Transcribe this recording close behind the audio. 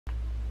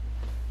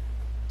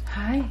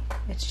Hi,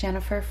 it's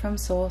Jennifer from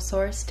Soul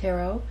Source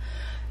Tarot,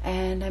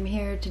 and I'm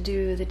here to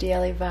do the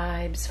daily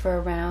vibes for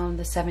around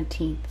the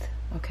 17th,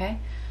 okay?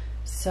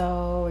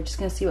 So we're just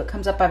going to see what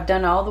comes up. I've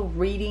done all the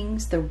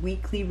readings, the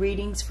weekly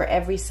readings for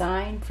every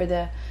sign for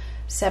the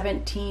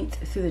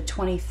 17th through the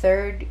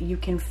 23rd. You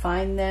can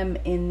find them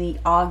in the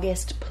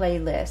August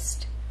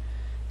playlist.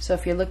 So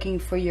if you're looking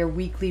for your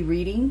weekly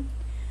reading,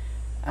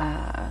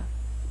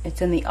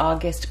 it's in the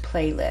August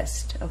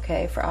playlist,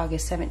 okay, for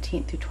August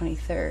 17th through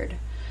 23rd.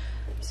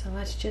 So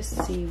let's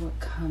just see what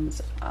comes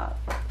up.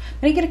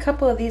 I'm going to get a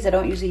couple of these. I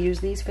don't usually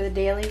use these for the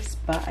dailies,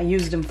 but I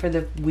used them for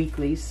the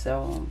weeklies,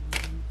 so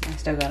I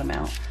still got them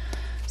out.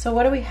 So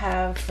what do we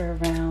have for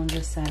around the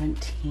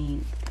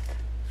 17th?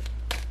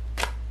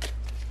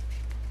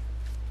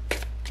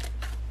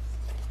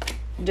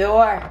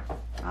 Door.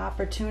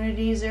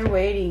 Opportunities are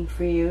waiting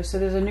for you. So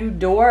there's a new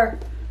door.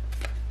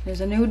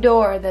 There's a new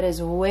door that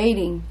is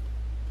waiting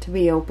to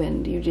be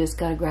opened. You just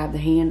got to grab the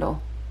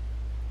handle.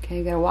 Okay,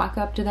 you got to walk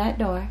up to that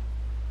door.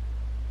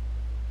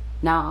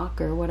 Knock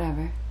or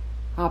whatever.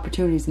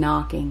 Opportunity's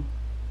knocking.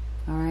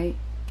 Alright?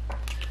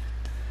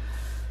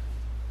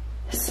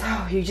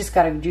 So you just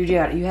gotta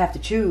you have to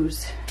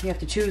choose. You have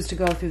to choose to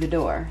go through the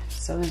door.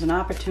 So there's an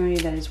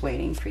opportunity that is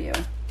waiting for you.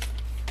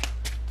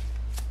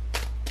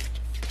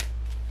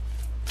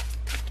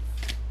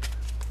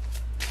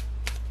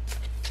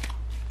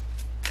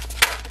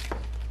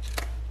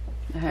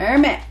 The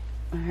Hermit.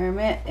 The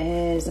Hermit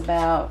is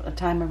about a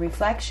time of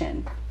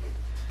reflection.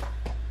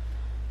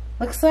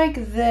 Looks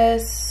like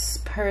this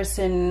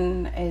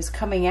person is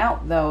coming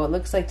out, though. It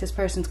looks like this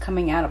person's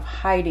coming out of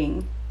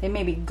hiding. They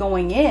may be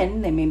going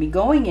in. They may be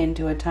going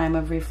into a time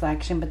of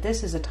reflection, but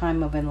this is a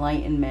time of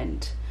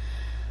enlightenment.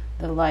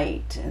 The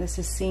light. This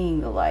is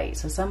seeing the light.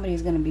 So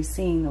somebody's going to be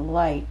seeing the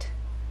light.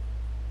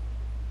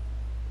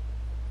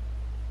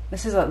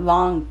 This is a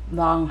long,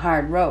 long,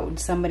 hard road.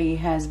 Somebody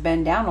has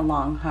been down a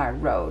long,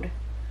 hard road.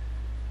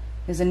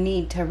 There's a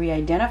need to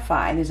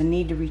re-identify. There's a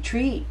need to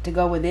retreat, to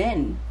go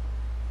within.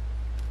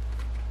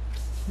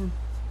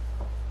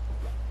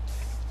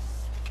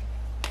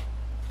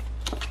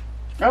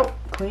 Oh,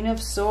 Queen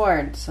of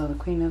Swords. So the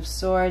Queen of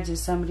Swords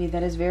is somebody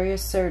that is very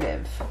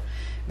assertive,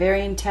 very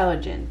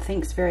intelligent,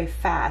 thinks very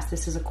fast.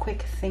 This is a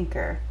quick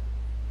thinker.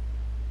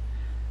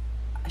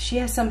 She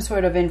has some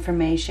sort of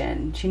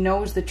information. She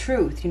knows the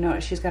truth. You know,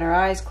 she's got her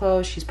eyes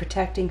closed. She's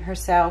protecting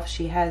herself.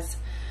 She has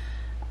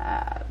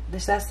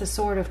that's the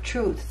sword of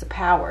truth. It's the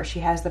power.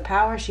 She has the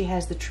power. She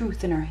has the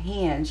truth in her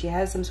hand. She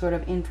has some sort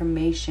of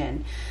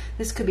information.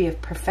 This could be a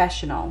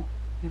professional.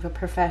 We have a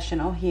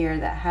professional here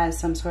that has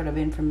some sort of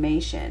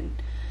information.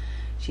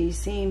 She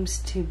seems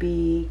to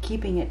be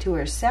keeping it to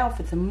herself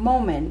at the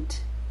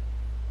moment.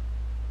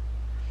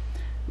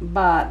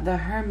 But the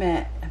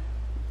Hermit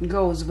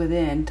goes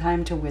within.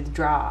 Time to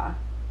withdraw.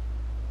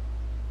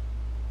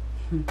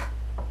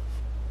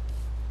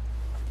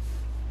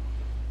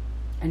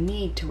 A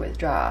need to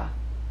withdraw.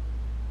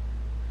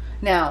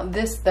 Now,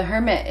 the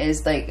Hermit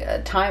is like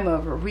a time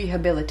of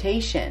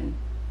rehabilitation.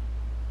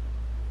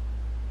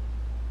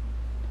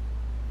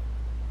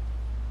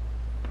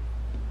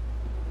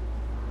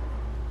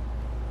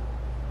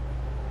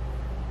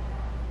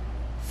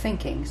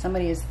 Thinking.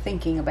 Somebody is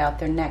thinking about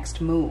their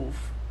next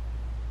move.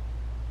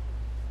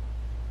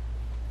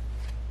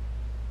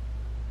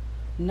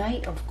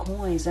 Knight of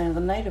Coins. Now, the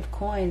Knight of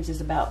Coins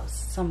is about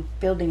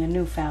building a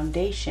new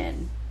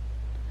foundation.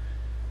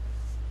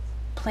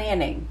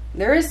 Planning.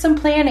 There is some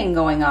planning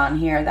going on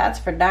here. That's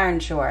for darn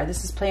sure.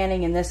 This is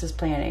planning and this is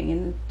planning.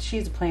 And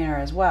she's a planner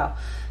as well.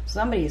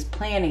 Somebody is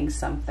planning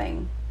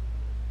something.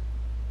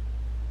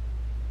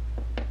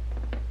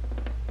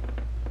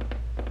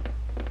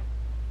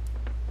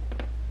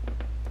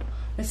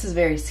 This is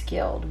very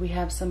skilled. We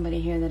have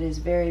somebody here that is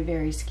very,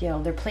 very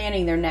skilled. They're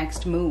planning their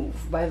next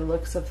move by the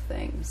looks of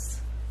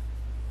things.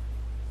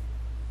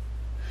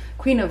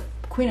 Queen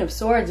of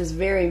Swords is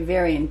very,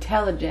 very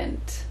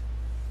intelligent.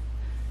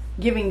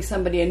 Giving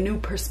somebody a new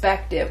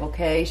perspective,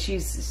 okay?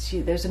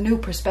 There's a new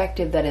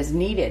perspective that is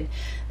needed.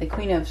 The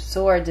Queen of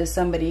Swords is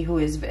somebody who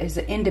is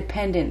an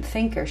independent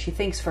thinker. She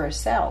thinks for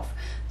herself.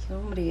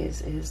 Somebody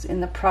is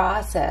in the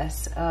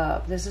process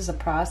of, this is a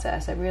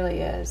process, it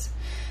really is.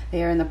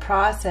 They are in the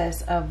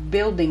process of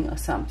building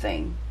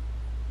something.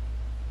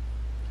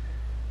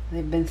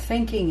 They've been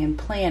thinking and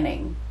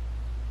planning.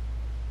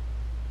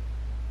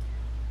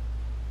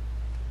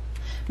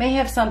 May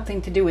have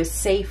something to do with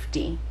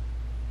safety.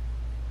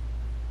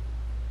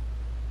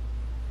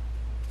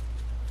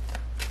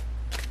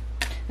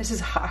 This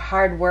is a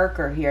hard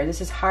worker here. This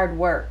is hard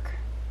work.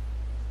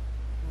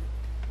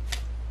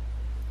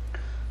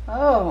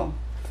 Oh,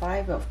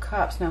 Five of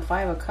Cups. Now,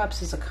 Five of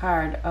Cups is a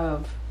card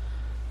of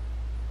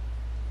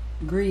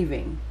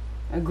grieving,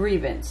 a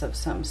grievance of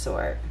some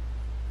sort.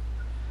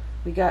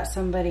 We got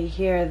somebody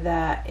here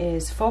that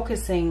is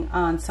focusing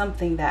on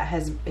something that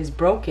is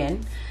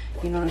broken.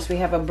 You notice we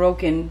have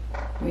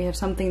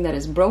something that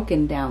is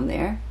broken down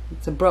there.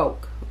 It's a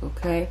broke,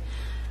 okay?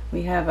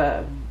 We have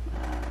a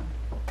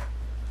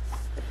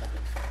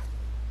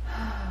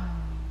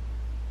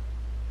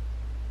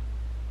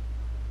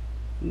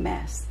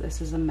Mess.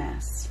 This is a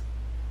mess.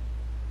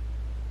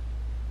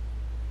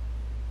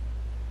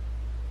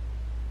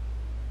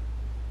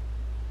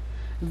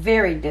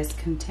 Very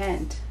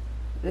discontent.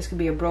 This could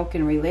be a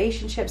broken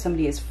relationship.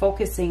 Somebody is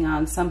focusing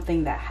on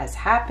something that has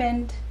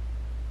happened.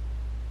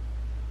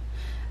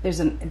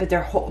 But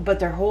they're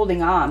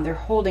holding on. They're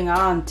holding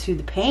on to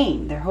the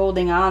pain. They're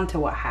holding on to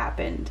what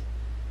happened.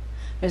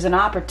 There's an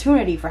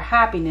opportunity for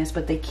happiness,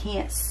 but they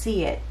can't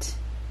see it,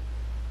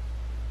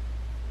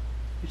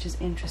 which is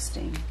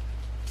interesting.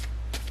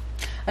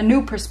 A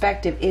new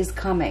perspective is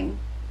coming.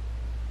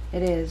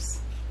 It is.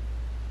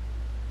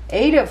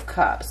 8 of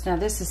Cups. Now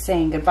this is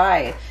saying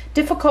goodbye.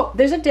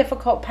 There's a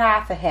difficult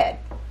path ahead.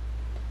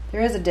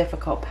 There is a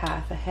difficult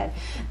path ahead.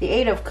 The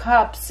 8 of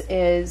Cups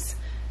is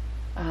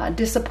a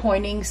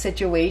disappointing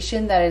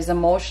situation that is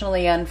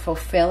emotionally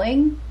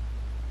unfulfilling.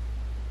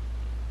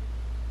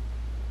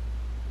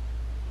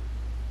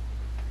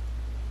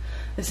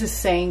 This is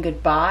saying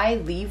goodbye,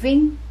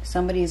 leaving.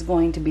 Somebody is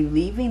going to be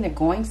leaving. They're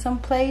going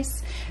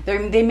someplace.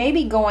 They may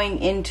be going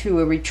into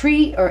a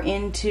retreat or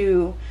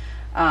into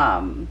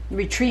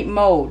retreat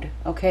mode,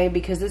 okay?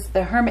 Because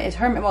the Hermit is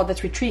hermit mode.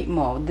 That's retreat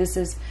mode. This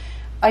is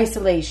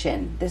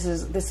isolation. This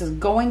is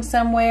going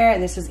somewhere,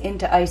 and this is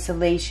into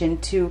isolation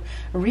to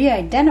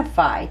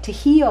re-identify, to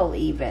heal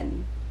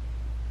even.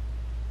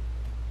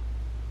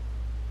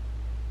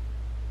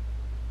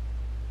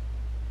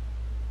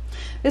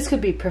 This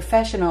could be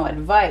professional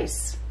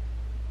advice.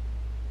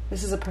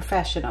 This is a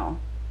professional.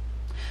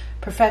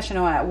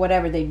 Professional at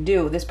whatever they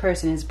do. This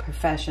person is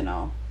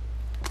professional.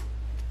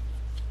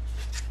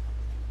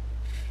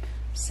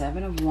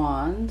 7 of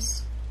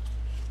Wands.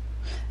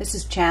 This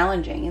is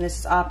challenging, and this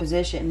is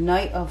opposition.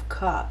 Knight of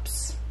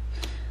Cups.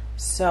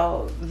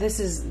 So this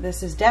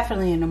is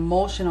definitely an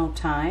emotional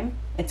time.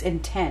 It's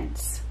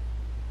intense.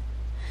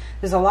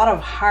 There's a lot of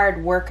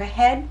hard work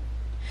ahead.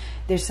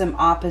 There's some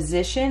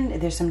opposition.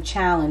 There's some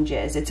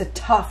challenges. It's a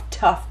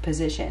tough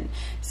position.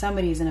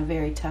 Somebody's in a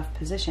very tough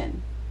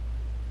position.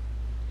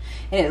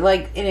 And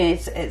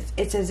it's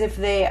as if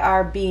they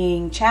are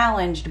being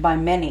challenged by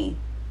many.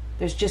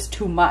 There's just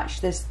too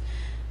much. There's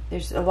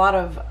a lot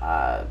of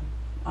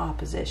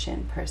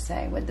opposition per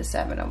se with the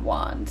 7 of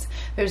Wands.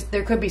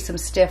 There could be some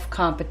stiff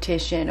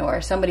competition,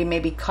 or somebody may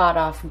be caught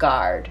off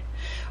guard.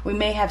 We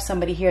may have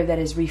somebody here that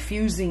is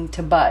refusing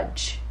to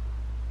budge.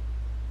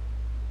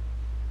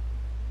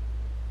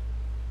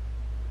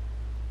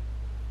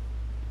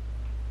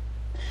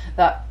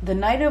 The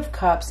Knight of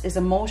Cups is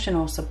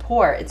emotional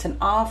support. It's an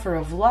offer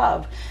of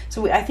love.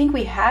 So I think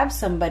we have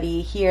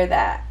somebody here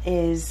that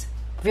is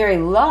very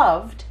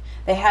loved.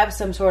 They have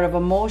some sort of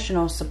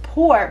emotional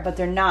support, but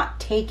they're not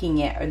taking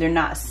it, or they're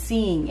not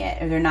seeing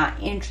it, or they're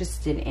not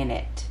interested in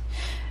it.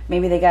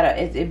 Maybe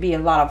it'd be a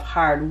lot of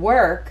hard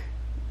work.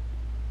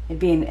 It'd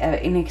be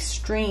an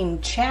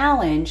extreme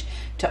challenge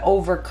to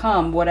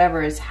overcome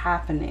whatever is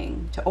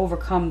happening, to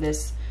overcome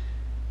this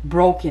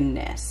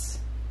brokenness,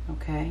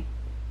 okay?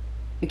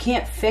 You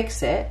can't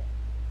fix it.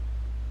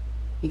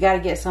 You got to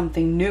get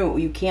something new.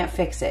 You can't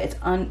fix it.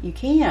 You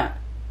can't.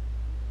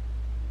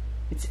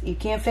 You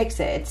can't fix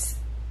it. It's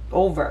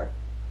over.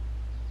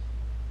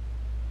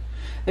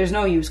 There's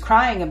no use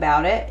crying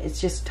about it. It's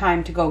just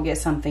time to go get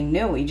something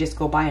new. You just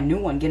go buy a new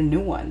one, get a new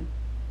one.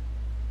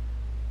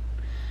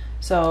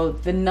 So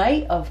the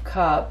Knight of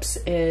Cups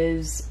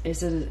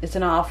it's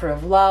an offer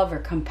of love or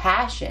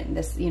compassion.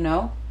 This, you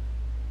know.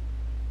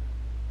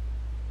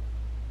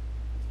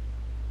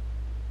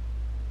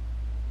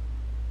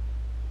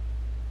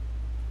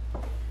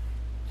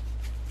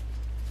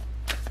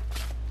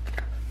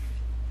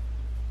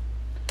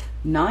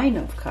 Nine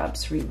of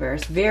Cups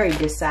reversed, very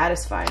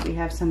dissatisfied. We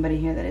have somebody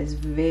here that is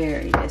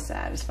very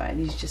dissatisfied.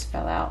 These just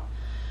fell out.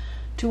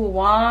 2 of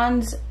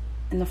Wands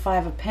and the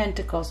 5 of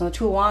Pentacles. Now the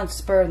 2 of Wands,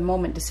 spur of the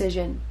moment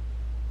decision.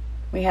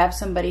 We have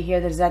somebody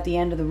here that is at the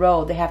end of the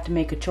road. They have to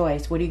make a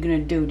choice. What are you going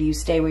to do? Do you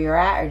stay where you're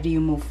at, or do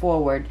you move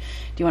forward?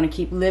 Do you want to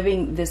keep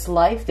living this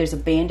life? There's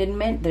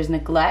abandonment, there's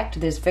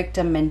neglect, there's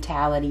victim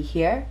mentality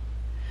here.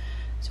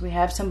 So we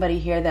have somebody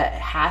here that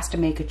has to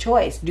make a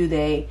choice. Do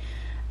they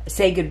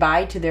say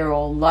goodbye to their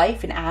old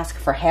life and ask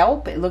for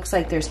help? It looks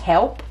like there's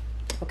help.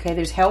 Okay,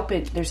 there's help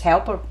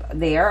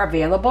there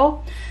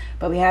available.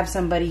 But we have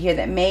somebody here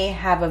that may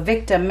have a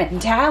victim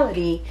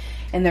mentality,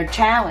 and they're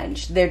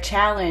challenged. They're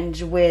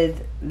challenged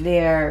with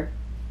their,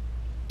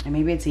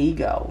 maybe it's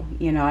ego.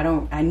 You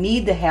know, I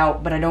need the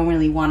help, but I don't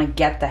really want to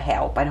get the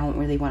help. I don't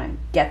really want to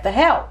get the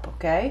help,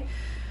 okay?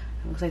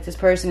 It looks like this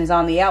person is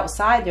on the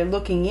outside. They're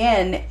looking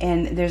in,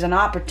 and there's an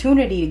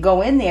opportunity to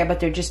go in there, but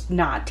they're just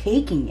not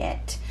taking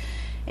it.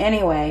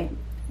 Anyway,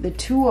 the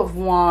 2 of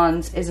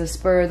Wands is a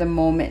spur of the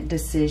moment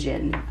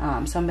decision.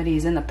 Somebody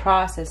is in the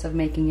process of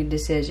making a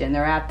decision. They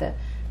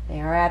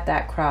are at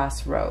that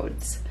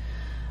crossroads.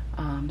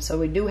 So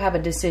we do have a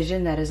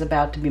decision that is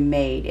about to be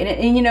made.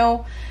 And you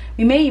know,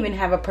 we may even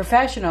have a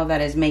professional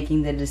that is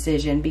making the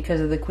decision because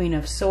of the Queen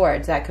of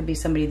Swords. That could be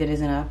somebody that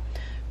is in a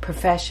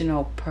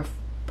professional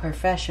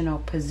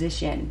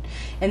position.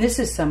 And this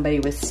is somebody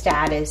with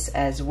status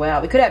as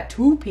well. We could have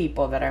 2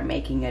 people that are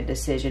making a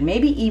decision,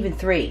 maybe even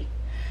 3.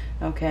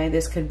 Okay,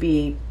 this could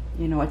be,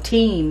 you know, a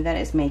team that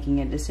is making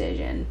a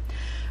decision.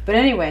 But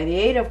anyway, the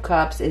Eight of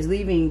Cups is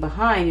leaving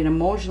behind an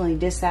emotionally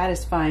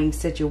dissatisfying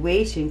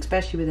situation,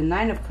 especially with the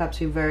Nine of Cups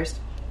reversed.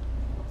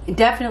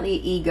 Definitely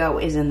ego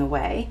is in the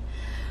way,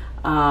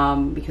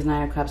 because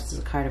Nine of Cups is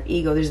a card of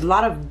ego. There's a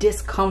lot of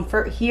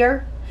discomfort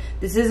here.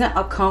 This isn't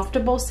a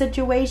comfortable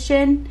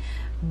situation,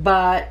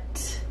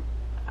 but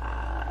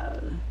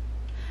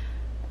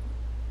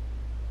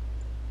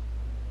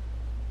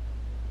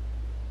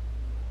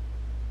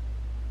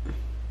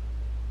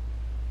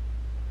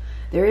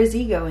there is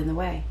ego in the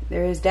way.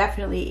 There is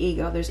definitely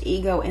ego. There's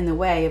ego in the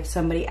way of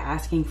somebody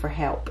asking for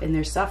help, and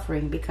they're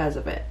suffering because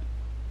of it.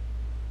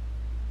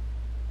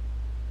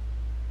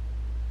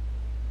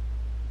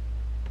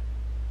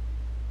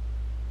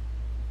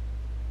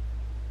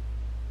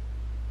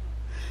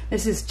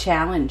 This is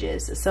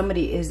challenges.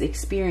 Somebody is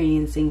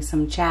experiencing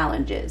some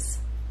challenges.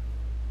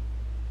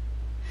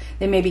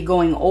 They may be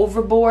going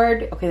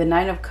overboard. Okay, the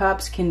Nine of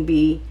Cups can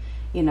be,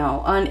 you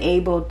know,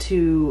 unable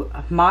to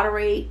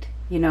moderate.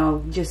 You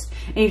know, just,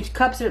 and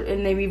cups are,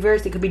 and they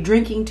reverse. They could be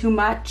drinking too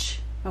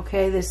much.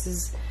 Okay, this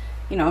is,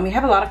 you know, and we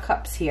have a lot of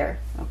cups here.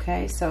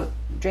 Okay, so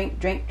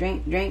drink. So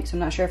I'm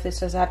not sure if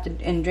this does have to,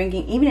 and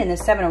drinking. Even in the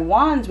Seven of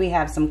Wands, we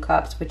have some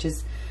cups, which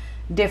is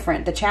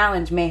different. The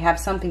challenge may have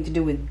something to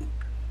do with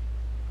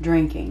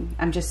drinking.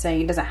 I'm just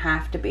saying it doesn't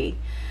have to be.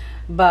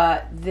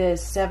 But the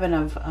Seven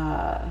of,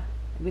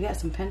 we got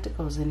some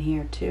Pentacles in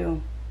here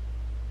too.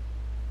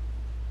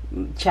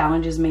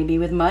 Challenges maybe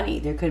with money.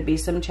 There could be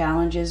some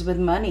challenges with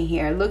money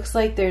here. It looks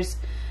like there's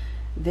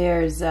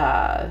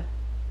a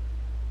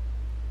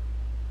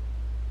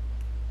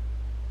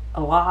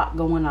lot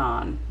going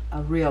on,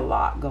 a real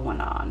lot going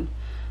on.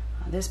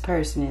 This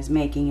person is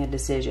making a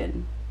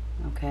decision.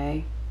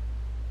 Okay,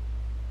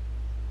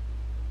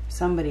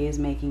 somebody is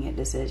making a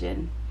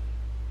decision.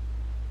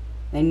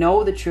 They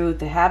know the truth.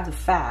 They have the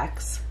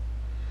facts.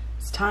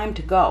 It's time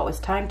to go. It's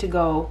time to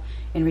go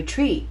and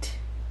retreat.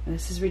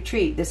 This is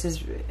retreat. This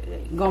is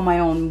go my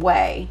own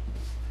way.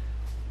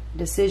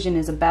 Decision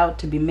is about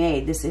to be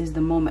made. This is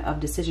the moment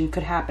of decision.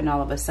 Could happen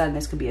all of a sudden.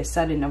 This could be a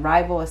sudden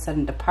arrival, a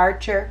sudden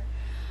departure.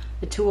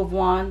 The Two of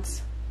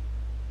Wands.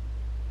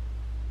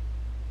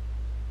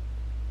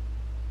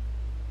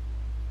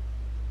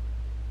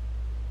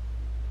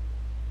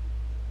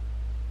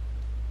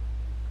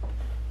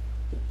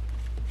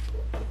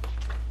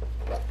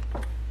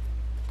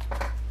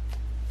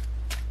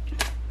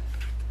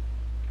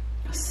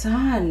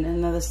 Sun,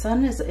 and the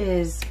sun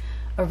is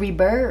a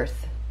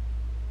rebirth.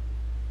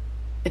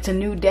 It's a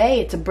new day.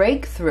 It's a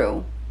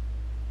breakthrough.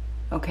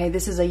 Okay,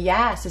 this is a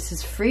yes. This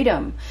is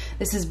freedom.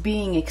 This is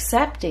being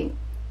accepted.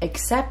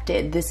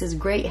 This is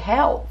great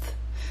health.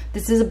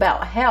 This is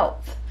about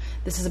health.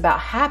 This is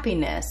about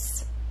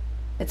happiness.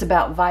 It's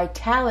about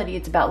vitality.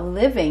 It's about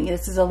living.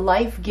 This is a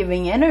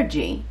life-giving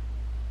energy.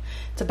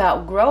 It's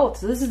about growth.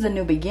 So this is a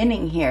new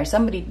beginning here.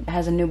 Somebody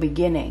has a new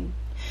beginning.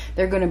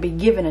 They're going to be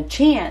given a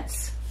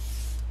chance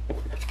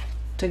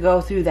to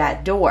go through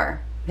that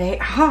door. They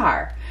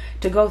are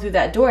to go through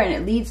that door, and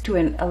it leads to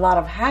a lot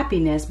of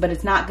happiness, but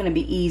it's not going to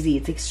be easy.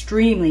 It's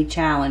extremely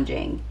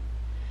challenging.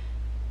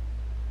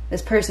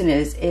 This person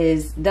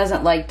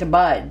doesn't like to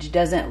budge,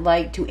 doesn't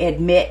like to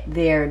admit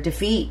their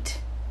defeat.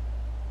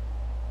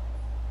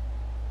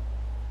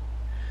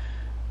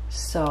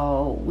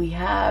 So we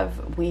have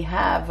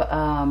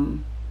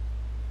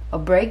a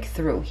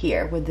breakthrough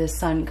here with this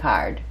Sun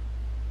card.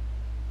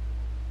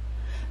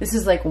 This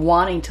is like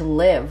wanting to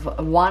live,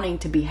 wanting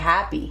to be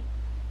happy.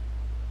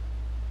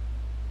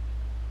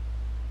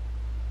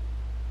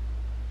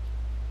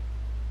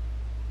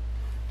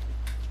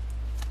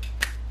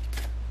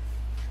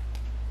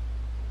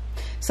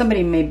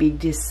 Somebody may be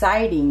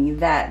deciding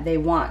that they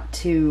want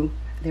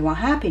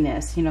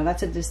happiness. You know,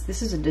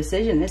 this is a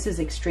decision. This is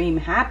extreme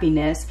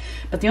happiness.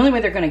 But the only way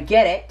they're going to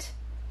get it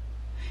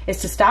is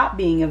to stop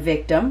being a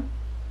victim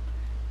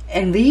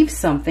and leave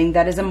something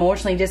that is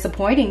emotionally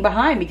disappointing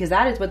behind, because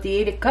that is what the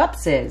Eight of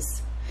Cups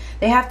is.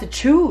 They have to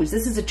choose.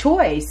 This is a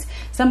choice.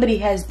 Somebody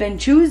has been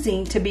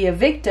choosing to be a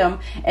victim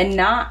and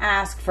not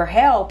ask for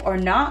help or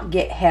not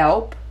get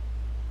help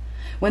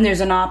when there's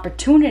an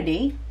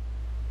opportunity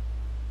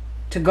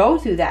to go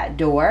through that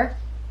door.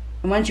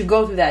 And once you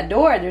go through that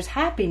door, there's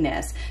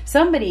happiness.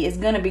 Somebody is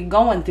going to be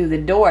going through the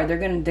door. They're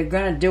going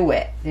to do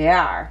it. They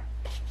are.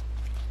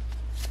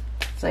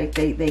 It's like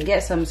they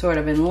get some sort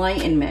of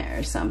enlightenment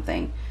or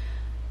something.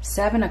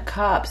 Seven of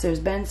Cups. There's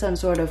been some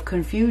sort of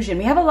confusion.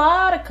 We have a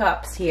lot of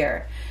cups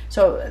here.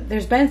 So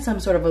there's been some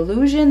sort of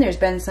illusion. There's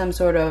been some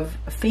sort of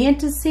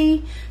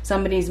fantasy.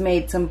 Somebody's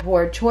made some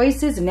poor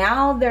choices.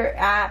 Now they're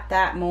at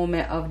that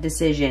moment of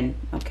decision.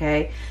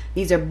 Okay.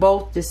 These are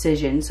both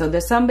decisions. So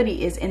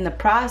somebody is in the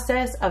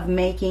process of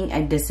making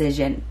a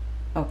decision.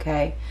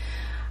 Okay.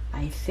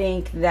 I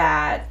think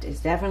that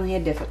is definitely a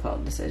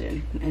difficult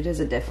decision. It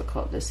is a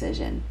difficult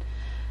decision.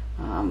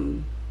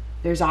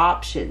 There's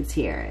options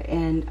here,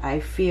 and I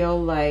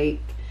feel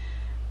like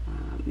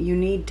you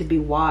need to be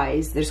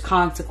wise. There's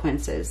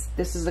consequences.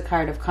 This is a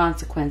card of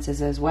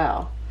consequences as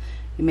well.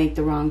 You make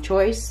the wrong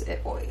choice,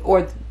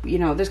 or you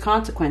know, there's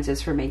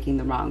consequences for making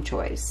the wrong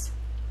choice.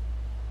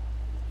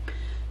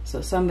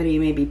 So somebody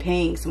may be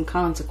paying some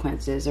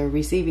consequences or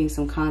receiving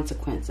some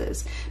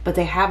consequences, but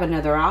they have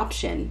another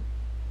option.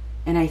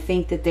 And I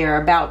think that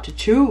they're about to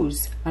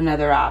choose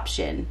another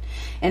option.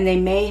 And they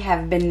may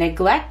have been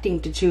neglecting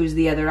to choose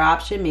the other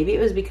option. Maybe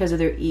it was because of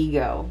their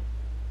ego.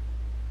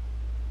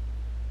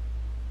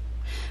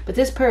 But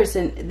this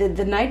person,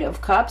 the Knight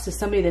of Cups is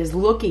somebody that is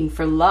looking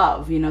for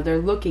love. You know, they're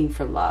looking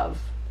for love.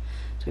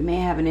 So we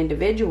may have an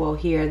individual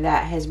here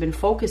that has been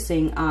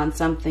focusing on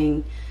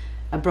something,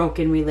 a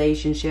broken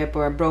relationship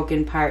or a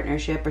broken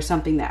partnership or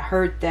something that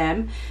hurt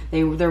them.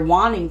 They're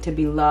wanting to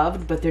be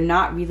loved, but they're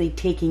not really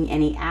taking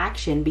any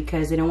action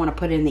because they don't want to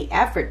put in the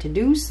effort to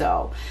do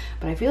so.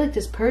 But I feel like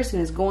this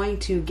person is going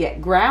to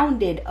get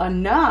grounded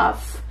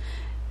enough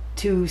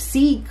to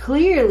see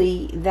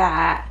clearly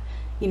that,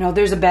 you know,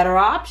 there's a better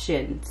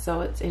option.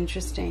 So it's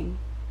interesting.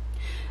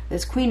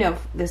 This Queen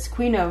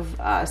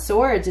of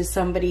Swords is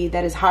somebody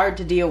that is hard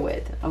to deal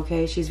with.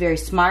 Okay, she's very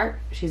smart.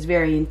 She's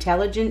very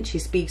intelligent. She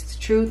speaks the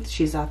truth.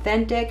 She's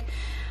authentic.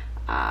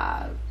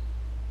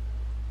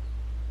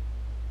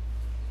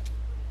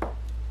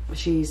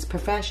 She's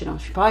professional.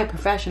 She's probably a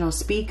professional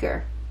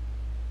speaker,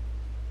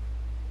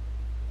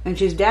 and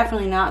she's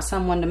definitely not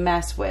someone to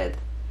mess with.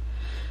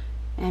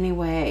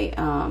 Anyway,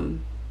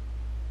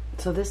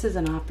 so this is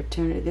an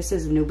opportunity. This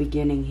is a new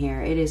beginning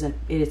here. It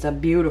is a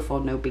beautiful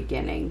new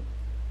beginning.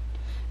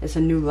 It's a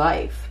new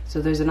life.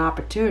 So there's an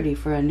opportunity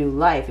for a new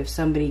life if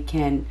somebody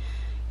can,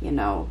 you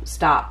know,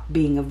 stop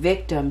being a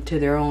victim to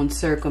their own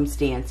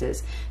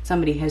circumstances.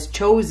 Somebody has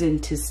chosen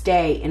to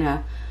stay in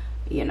a,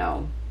 you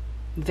know,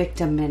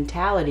 victim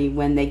mentality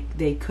when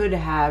they could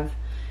have,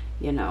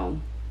 you know,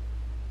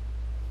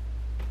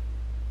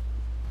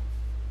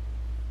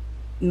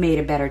 made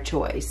a better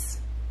choice.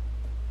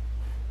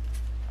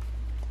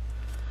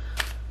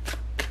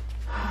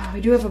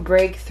 We do have a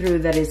breakthrough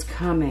that is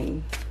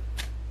coming.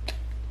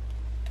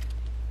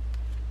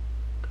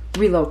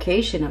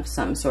 Relocation of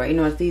some sort. You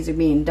know, if these are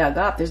being dug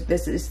up,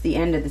 this is the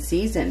end of the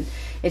season.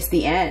 It's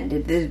the end.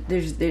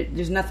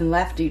 There's nothing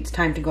left. It's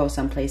time to go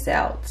someplace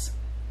else.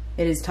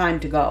 It is time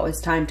to go. It's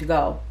time to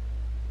go.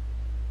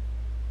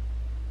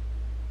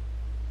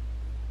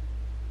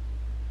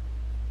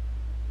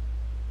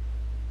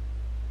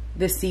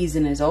 This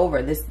season is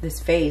over. This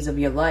phase of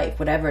your life,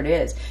 whatever it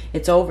is,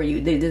 it's over.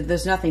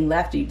 There's nothing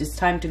left. It's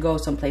time to go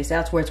someplace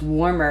else where it's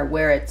warmer,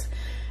 where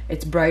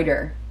it's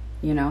brighter.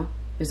 You know.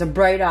 There's a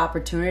bright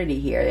opportunity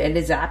here. It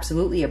is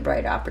absolutely a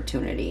bright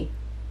opportunity.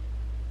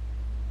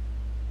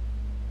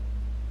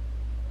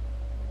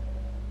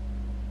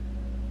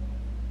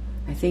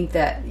 I think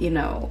that, you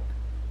know,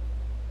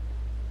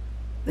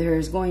 there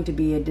is going to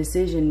be a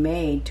decision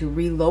made to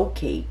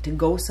relocate, to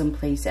go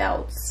someplace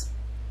else.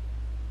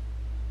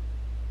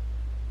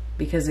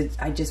 Because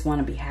I just want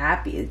to be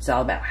happy. It's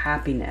all about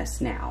happiness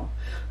now.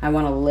 I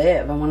want to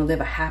live. I want to live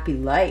a happy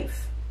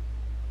life.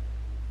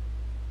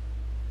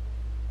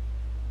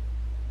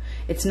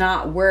 It's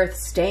not worth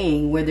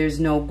staying where there's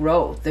no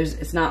growth.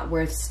 It's not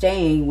worth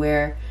staying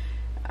where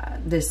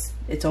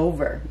it's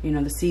over. You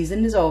know, the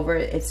season is over.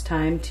 It's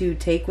time to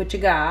take what you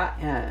got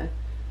and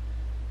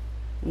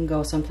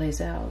go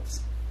someplace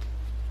else.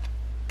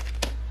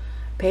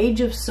 Page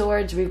of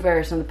Swords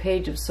reverse. On the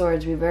Page of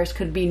Swords reverse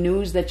could be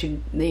news that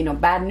you know,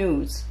 bad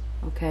news.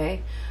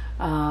 Okay,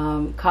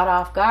 caught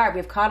off guard.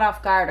 We've caught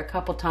off guard a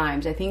couple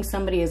times. I think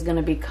somebody is going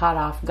to be caught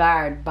off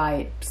guard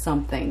by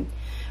something.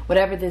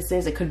 Whatever this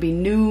is, it could be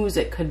news,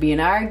 it could be an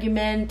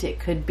argument, it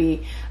could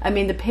be, I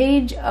mean, the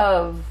Page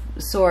of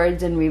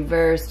Swords in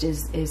reversed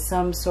is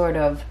some sort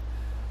of,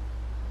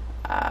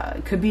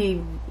 it could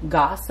be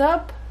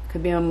gossip, it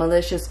could be a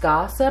malicious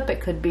gossip,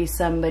 it could be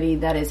somebody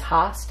that is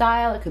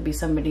hostile, it could be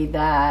somebody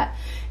that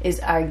is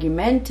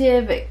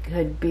argumentative, it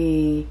could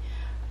be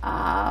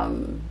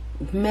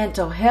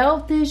mental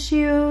health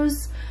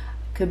issues,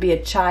 it could be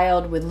a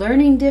child with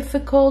learning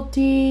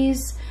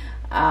difficulties,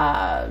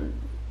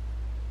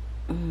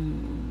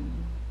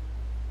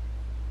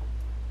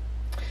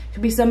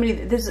 could be somebody.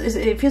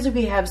 It feels like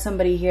we have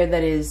somebody here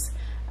that is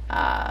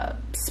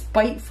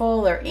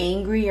spiteful or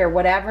angry or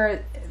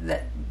whatever,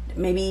 that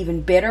maybe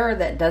even bitter,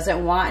 that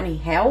doesn't want any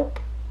help.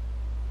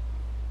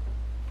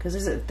 Because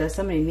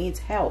somebody needs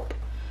help.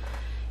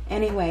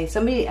 Anyway,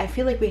 I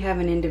feel like we have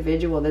an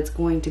individual that's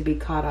going to be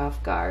caught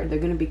off guard. They're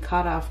going to be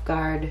caught off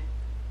guard.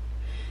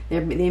 They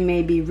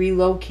may be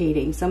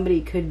relocating.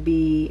 Somebody could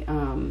be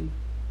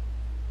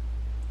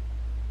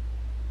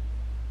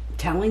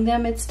telling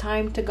them it's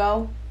time to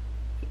go,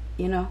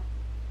 you know.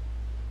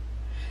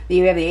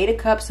 You have the Eight of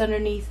Cups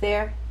underneath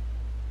there.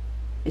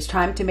 It's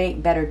time to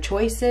make better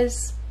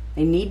choices.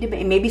 They need to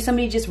be, maybe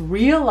somebody just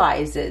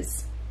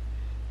realizes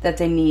that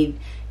they need,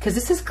 because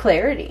this is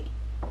clarity.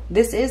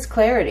 This is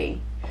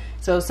clarity.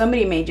 So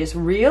somebody may just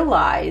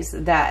realize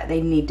that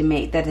they need to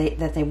make, that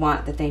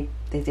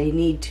they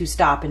need to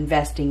stop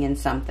investing in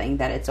something,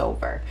 that it's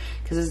over.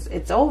 Because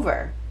it's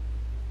over.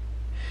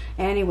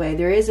 Anyway,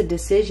 there is a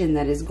decision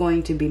that is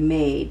going to be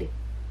made.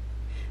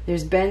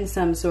 There's been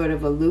some sort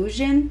of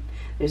illusion.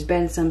 There's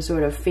been some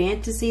sort of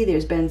fantasy.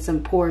 There's been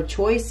some poor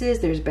choices.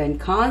 There's been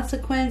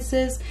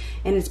consequences.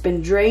 And it's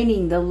been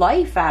draining the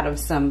life out of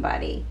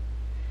somebody.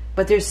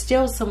 But there's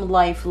still some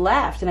life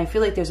left. And I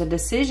feel like there's a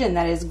decision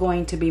that is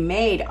going to be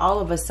made all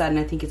of a sudden.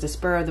 I think it's a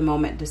spur of the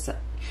moment decision.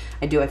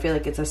 I feel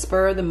like it's a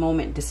spur of the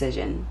moment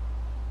decision.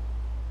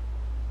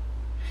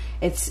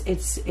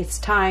 It's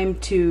time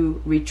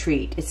to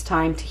retreat. It's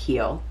time to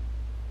heal.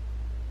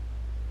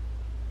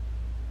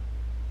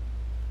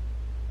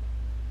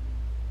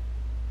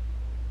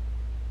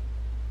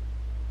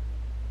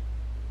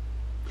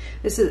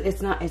 This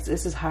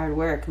is hard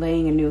work,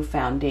 laying a new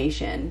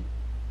foundation.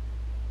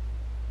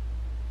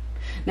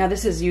 Now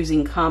this is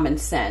using common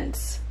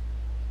sense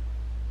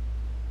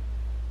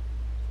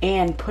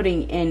and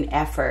putting in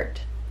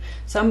effort.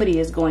 Somebody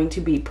is going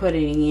to be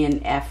putting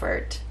in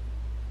effort.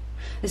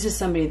 This is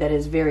somebody that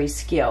is very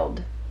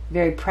skilled,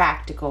 very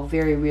practical,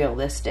 very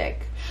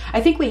realistic.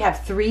 I think we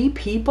have 3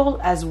 people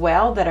as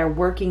well that are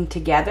working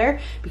together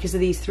because of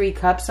these 3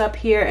 cups up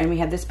here, and we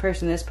have this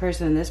person, this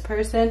person, and this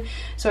person.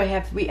 So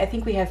I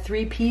think we have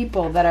 3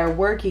 people that are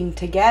working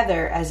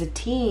together as a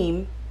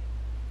team.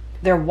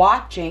 They're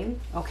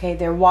watching, okay?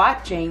 They're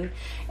watching,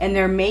 and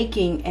they're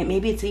making, and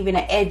maybe it's even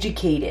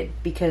educated,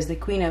 because the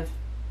Queen of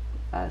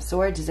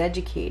Swords is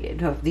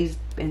educated. Oh,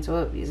 and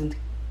so isn't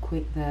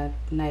the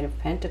Knight of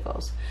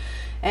Pentacles.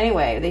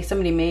 Anyway,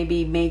 somebody may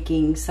be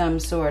making some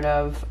sort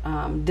of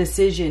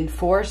decision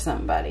for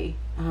somebody.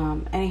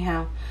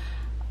 Anyhow,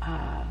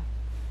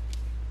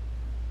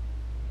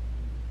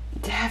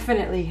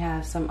 definitely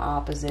have some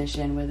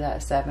opposition with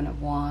that 7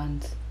 of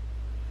Wands.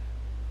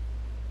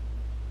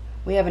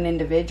 We have an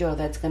individual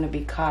that's going to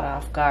be caught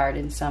off guard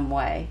in some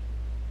way.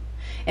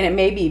 And it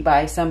may be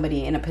by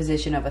somebody in a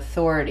position of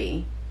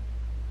authority.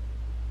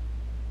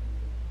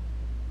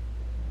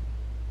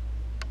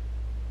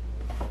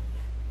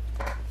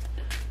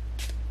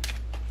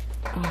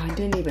 Oh, I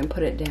didn't even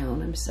put it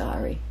down. I'm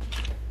sorry.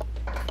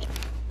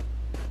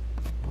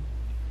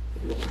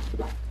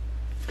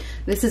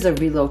 This is a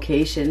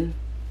relocation.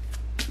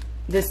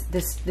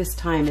 This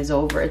time is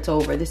over. It's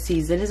over. The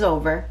season is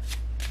over.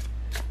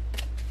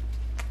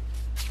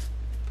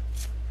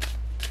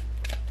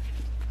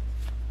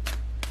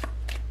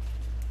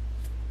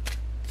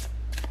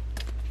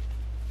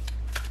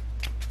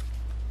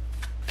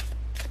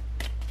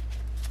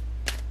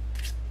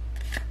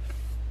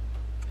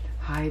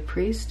 High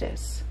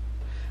Priestess.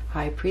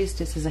 High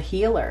Priestess is a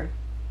healer.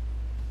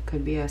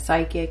 Could be a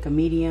psychic, a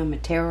medium, a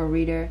tarot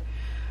reader,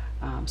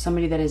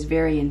 somebody that is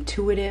very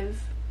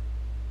intuitive.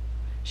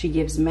 She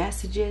gives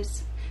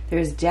messages. There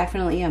is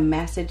definitely a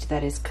message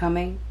that is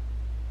coming.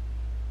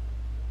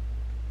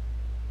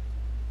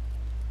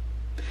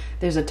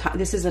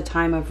 This is a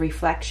time of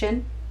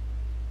reflection.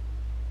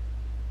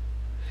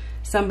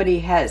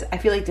 I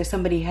feel like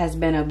somebody has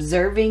been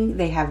observing,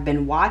 they have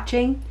been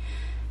watching,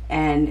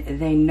 and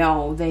they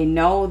know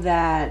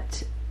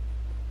that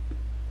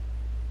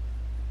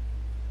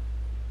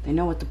they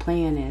know what the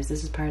plan is.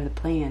 This is part of the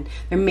plan.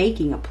 They're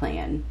making a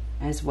plan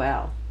as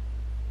well.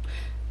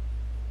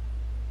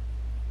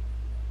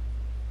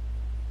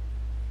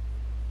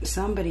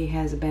 Somebody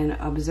has been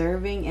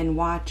observing and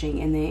watching,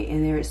 and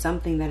there is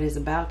something that is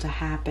about to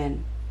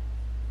happen.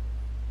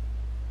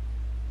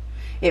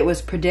 It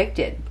was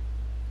predicted.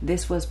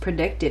 This was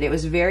predicted. It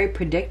was very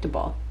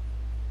predictable.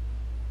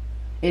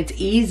 It's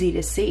easy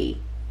to see.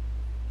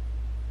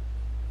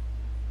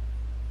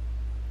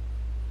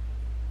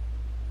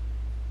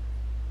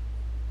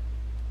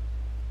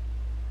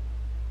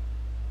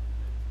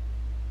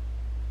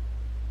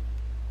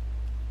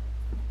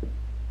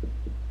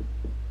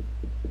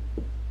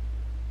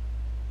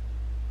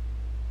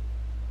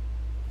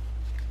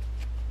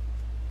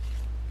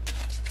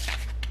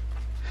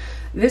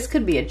 This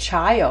could be a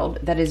child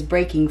that is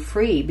breaking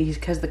free,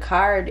 because the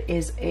card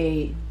is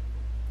the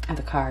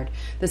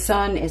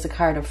Sun is a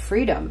card of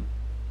freedom.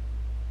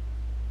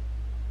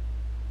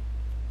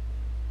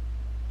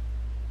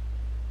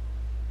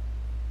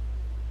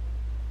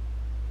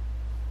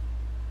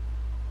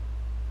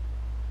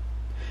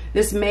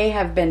 This may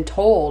have been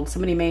told.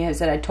 Somebody may have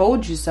said, I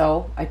told you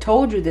so. I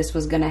told you this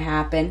was going to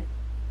happen.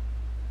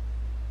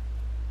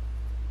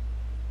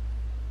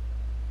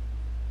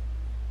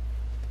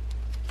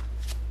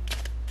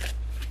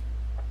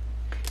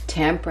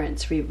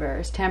 Temperance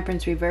reverse.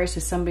 Temperance reverse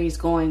is somebody's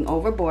going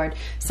overboard.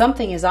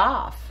 Something is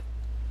off.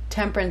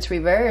 Temperance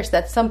reverse,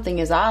 that something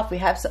is off. We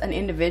have an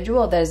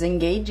individual that is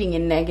engaging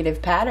in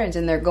negative patterns,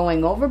 and they're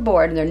going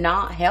overboard, and they're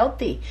not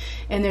healthy.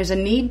 And there's a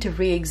need to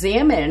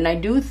re-examine. And I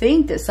do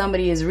think that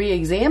somebody is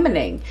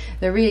re-examining.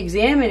 They're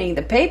re-examining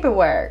the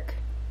paperwork.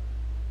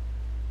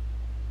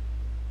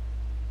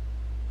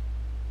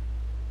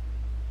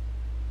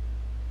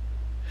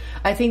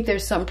 I think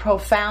there's some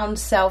profound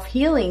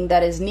self-healing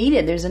that is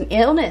needed. There's an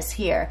illness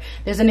here.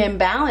 There's an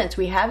imbalance.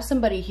 We have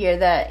somebody here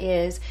that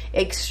is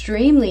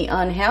extremely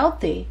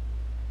unhealthy.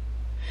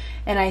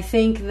 And I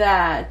think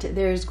that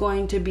there's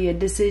going to be a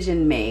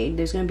decision made.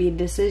 There's going to be a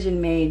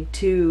decision made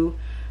to,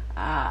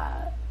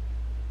 I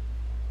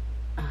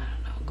don't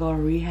know, go to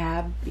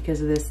rehab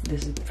because of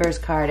this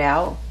first card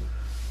out.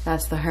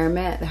 That's the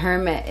Hermit. The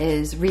Hermit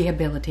is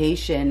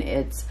rehabilitation.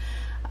 It's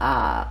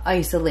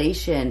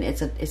isolation.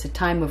 It's a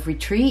time of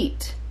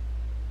retreat.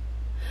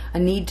 A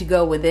need to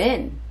go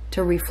within,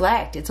 to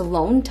reflect. It's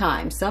alone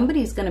time.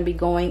 Somebody's going to be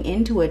going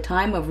into a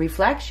time of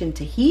reflection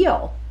to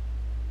heal.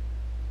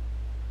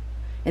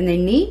 And they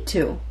need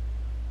to.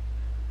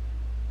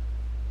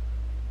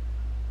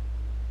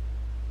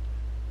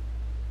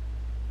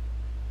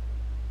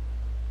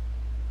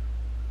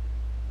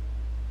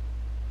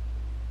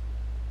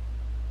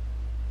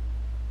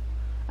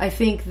 I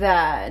think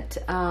that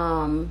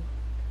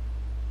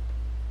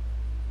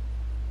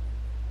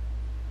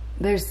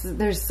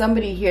there's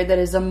somebody here that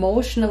is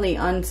emotionally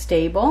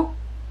unstable,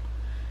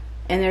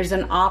 and there's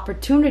an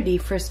opportunity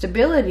for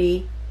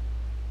stability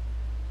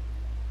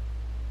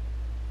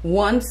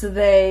once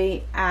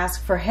they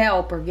ask for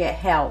help or get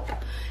help.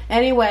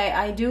 Anyway,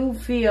 I do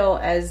feel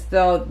as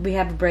though we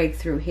have a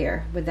breakthrough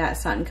here with that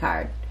Sun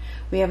card.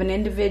 We have an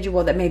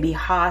individual that may be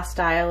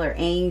hostile or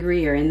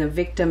angry or in the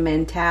victim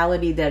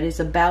mentality that is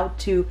about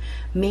to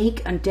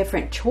make a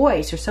different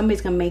choice, or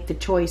somebody's going to make the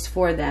choice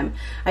for them.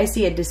 I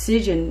see a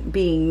decision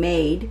being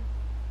made.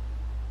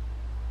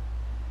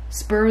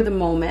 Spur of the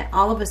moment.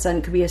 All of a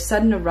sudden, it could be a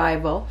sudden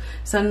arrival.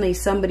 Suddenly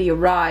somebody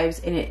arrives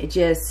and it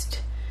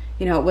just,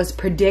 you know, it was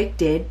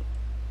predicted.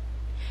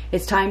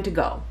 It's time to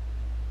go.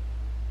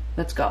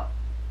 Let's go.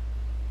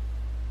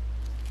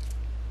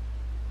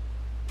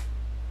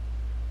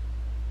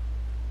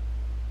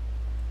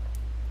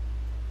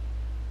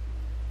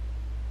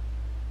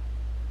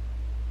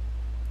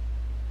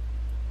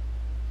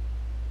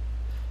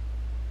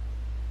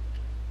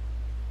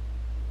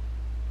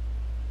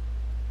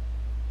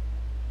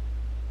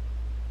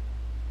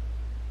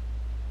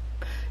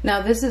 Now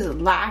this is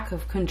lack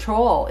of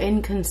control,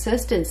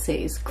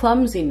 inconsistencies,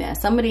 clumsiness.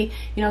 Somebody,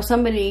 you know,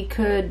 somebody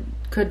could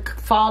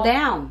fall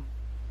down.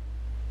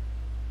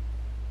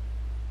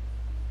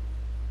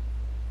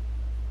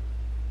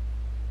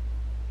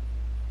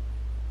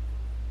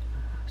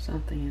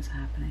 Something is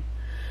happening.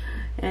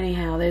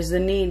 Anyhow, there's a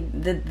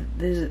need.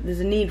 There's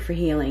a need for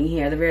healing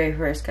here. The very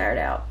first card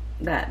out,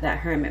 that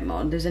Hermit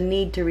mode. There's a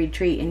need to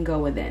retreat and go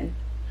within,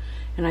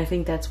 and I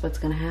think that's what's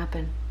going to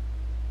happen.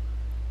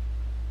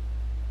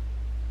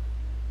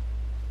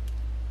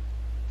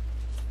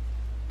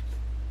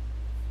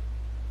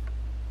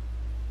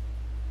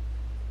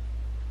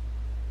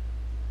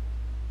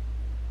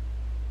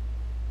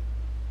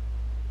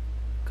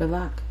 Good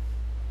luck.